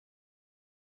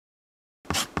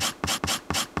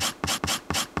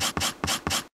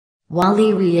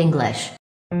Wally Re-English.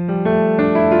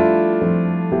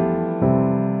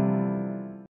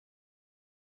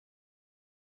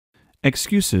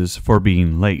 Excuses for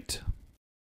being late.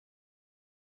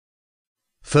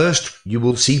 First, you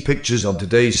will see pictures of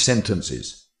today's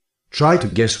sentences. Try to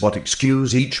guess what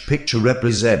excuse each picture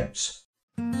represents.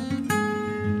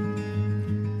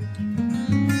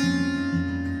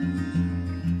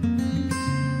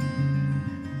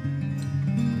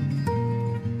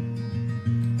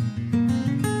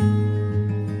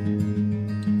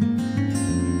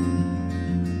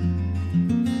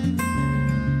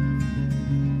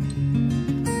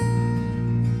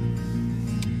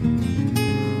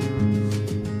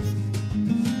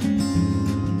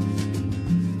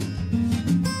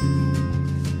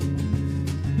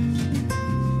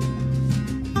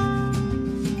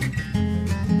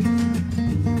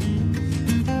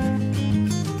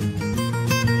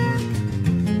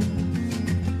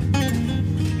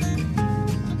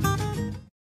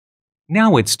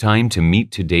 Now it's time to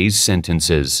meet today's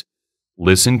sentences.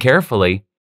 Listen carefully.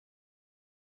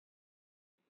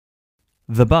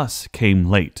 The bus came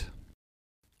late.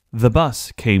 The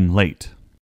bus came late.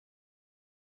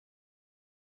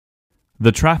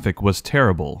 The traffic was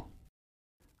terrible.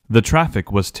 The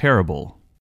traffic was terrible.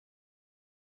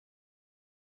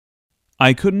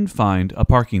 I couldn't find a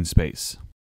parking space.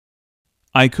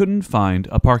 I couldn't find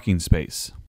a parking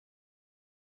space.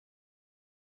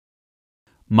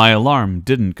 My alarm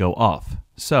didn't go off,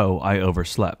 so I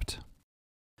overslept.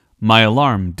 My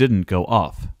alarm didn't go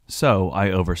off, so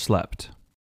I overslept.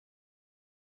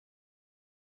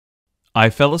 I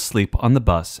fell asleep on the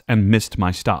bus and missed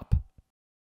my stop.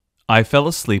 I fell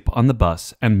asleep on the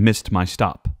bus and missed my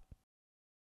stop.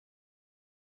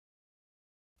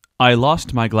 I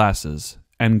lost my glasses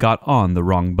and got on the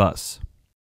wrong bus.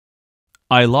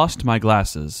 I lost my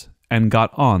glasses and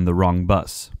got on the wrong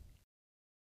bus.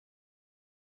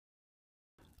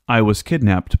 I was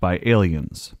kidnapped by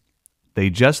aliens. They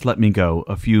just let me go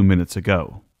a few minutes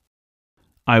ago.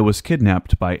 I was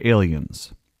kidnapped by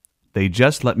aliens. They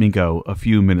just let me go a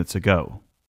few minutes ago.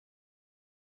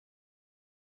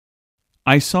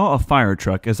 I saw a fire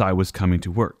truck as I was coming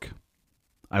to work.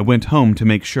 I went home to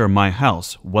make sure my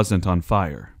house wasn't on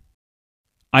fire.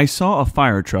 I saw a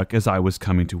fire truck as I was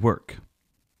coming to work.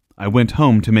 I went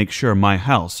home to make sure my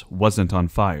house wasn't on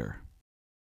fire.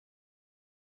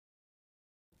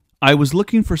 I was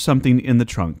looking for something in the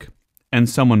trunk, and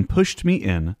someone pushed me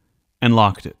in and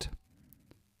locked it.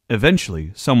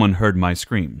 Eventually, someone heard my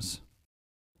screams.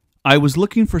 I was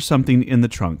looking for something in the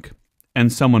trunk,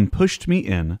 and someone pushed me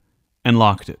in and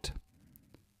locked it.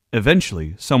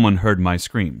 Eventually, someone heard my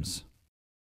screams.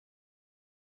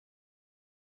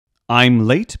 I'm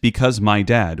late because my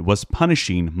dad was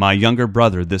punishing my younger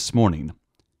brother this morning.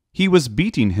 He was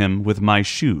beating him with my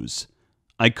shoes.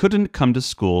 I couldn't come to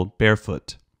school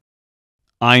barefoot.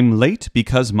 I'm late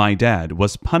because my dad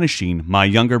was punishing my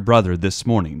younger brother this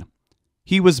morning.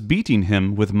 He was beating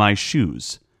him with my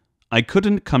shoes. I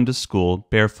couldn't come to school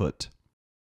barefoot.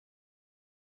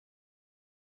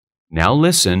 Now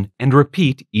listen and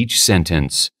repeat each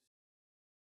sentence.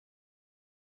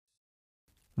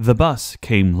 The bus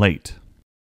came late.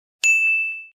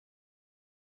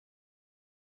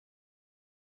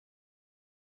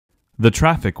 The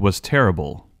traffic was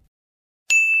terrible.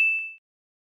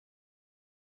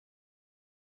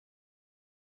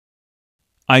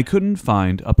 I couldn't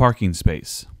find a parking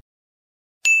space.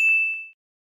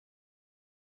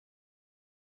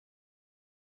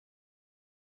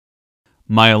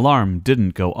 My alarm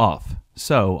didn't go off,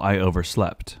 so I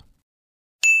overslept.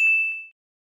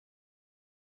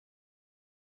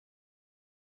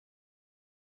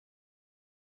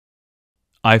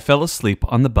 I fell asleep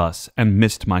on the bus and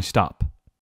missed my stop.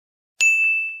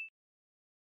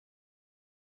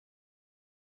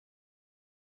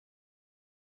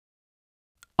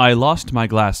 I lost my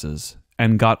glasses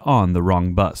and got on the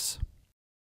wrong bus.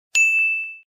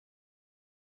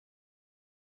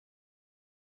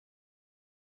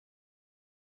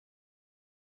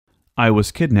 I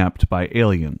was kidnapped by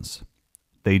aliens.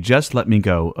 They just let me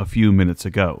go a few minutes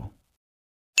ago.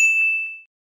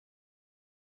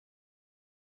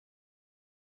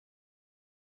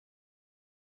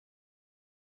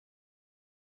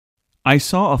 I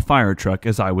saw a fire truck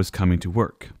as I was coming to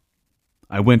work.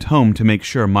 I went home to make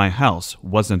sure my house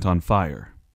wasn't on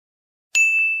fire.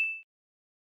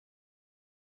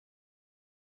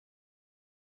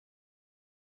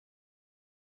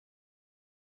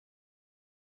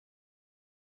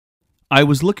 I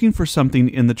was looking for something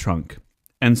in the trunk,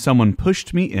 and someone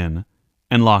pushed me in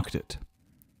and locked it.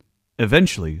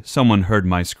 Eventually, someone heard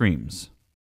my screams.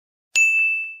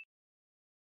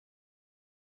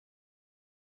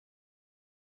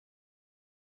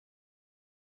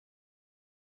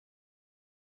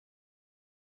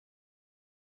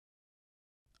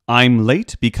 I'm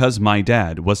late because my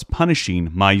dad was punishing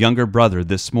my younger brother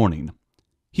this morning.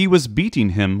 He was beating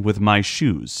him with my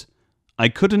shoes. I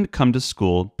couldn't come to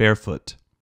school barefoot.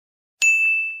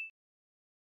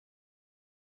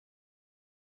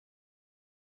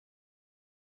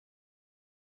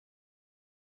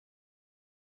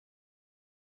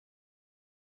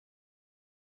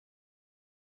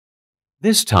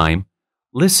 This time,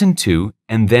 listen to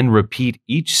and then repeat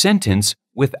each sentence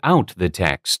without the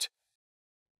text.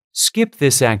 Skip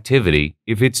this activity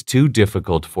if it's too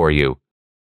difficult for you.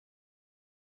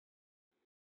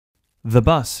 The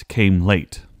bus came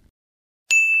late.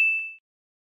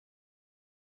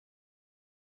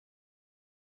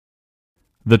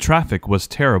 The traffic was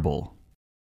terrible.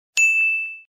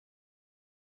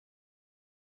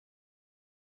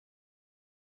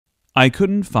 I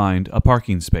couldn't find a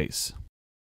parking space.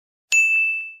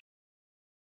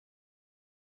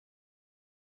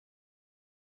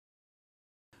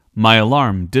 My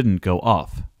alarm didn't go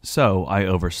off, so I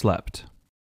overslept.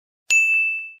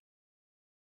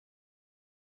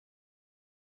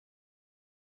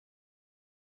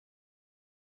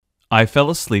 I fell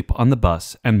asleep on the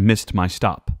bus and missed my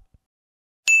stop.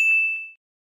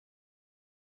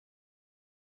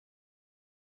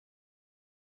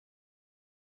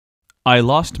 I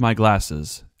lost my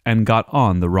glasses and got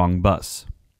on the wrong bus.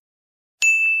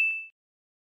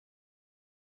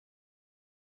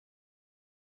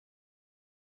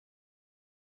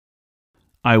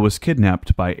 I was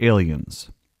kidnapped by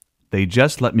aliens. They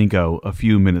just let me go a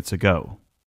few minutes ago.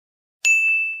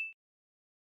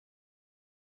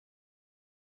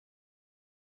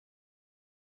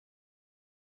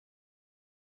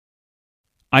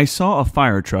 I saw a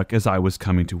fire truck as I was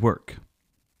coming to work.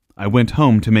 I went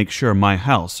home to make sure my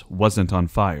house wasn't on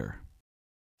fire.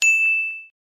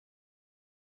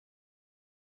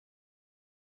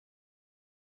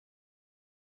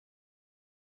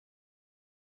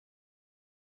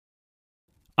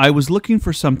 I was looking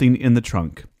for something in the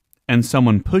trunk, and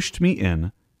someone pushed me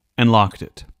in and locked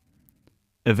it.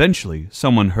 Eventually,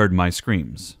 someone heard my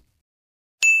screams.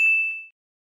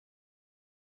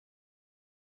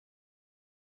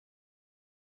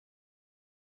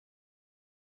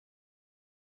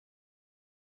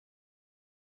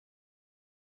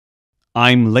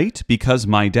 I'm late because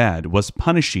my dad was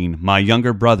punishing my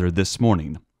younger brother this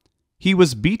morning. He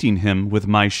was beating him with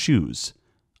my shoes.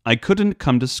 I couldn't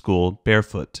come to school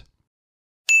barefoot.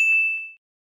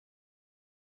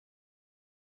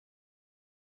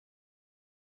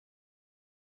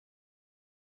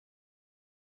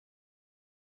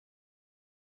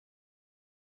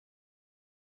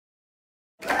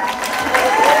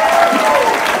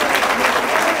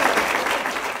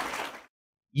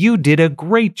 You did a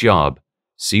great job.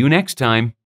 See you next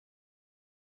time.